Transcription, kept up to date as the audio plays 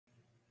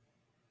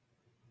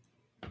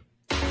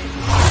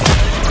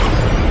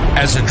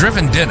As a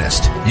driven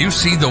dentist, you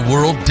see the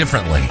world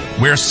differently.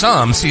 Where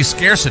some see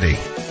scarcity,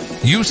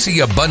 you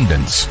see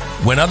abundance.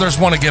 When others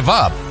want to give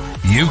up,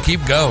 you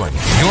keep going.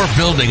 You're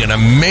building an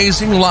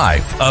amazing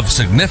life of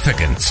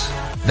significance.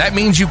 That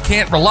means you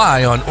can't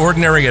rely on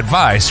ordinary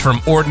advice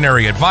from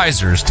ordinary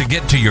advisors to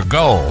get to your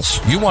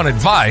goals. You want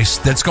advice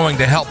that's going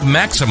to help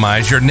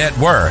maximize your net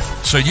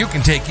worth so you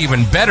can take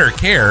even better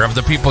care of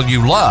the people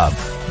you love,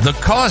 the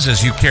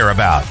causes you care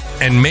about,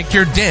 and make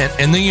your dent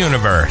in the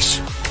universe.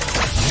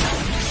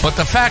 But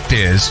the fact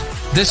is,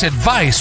 this advice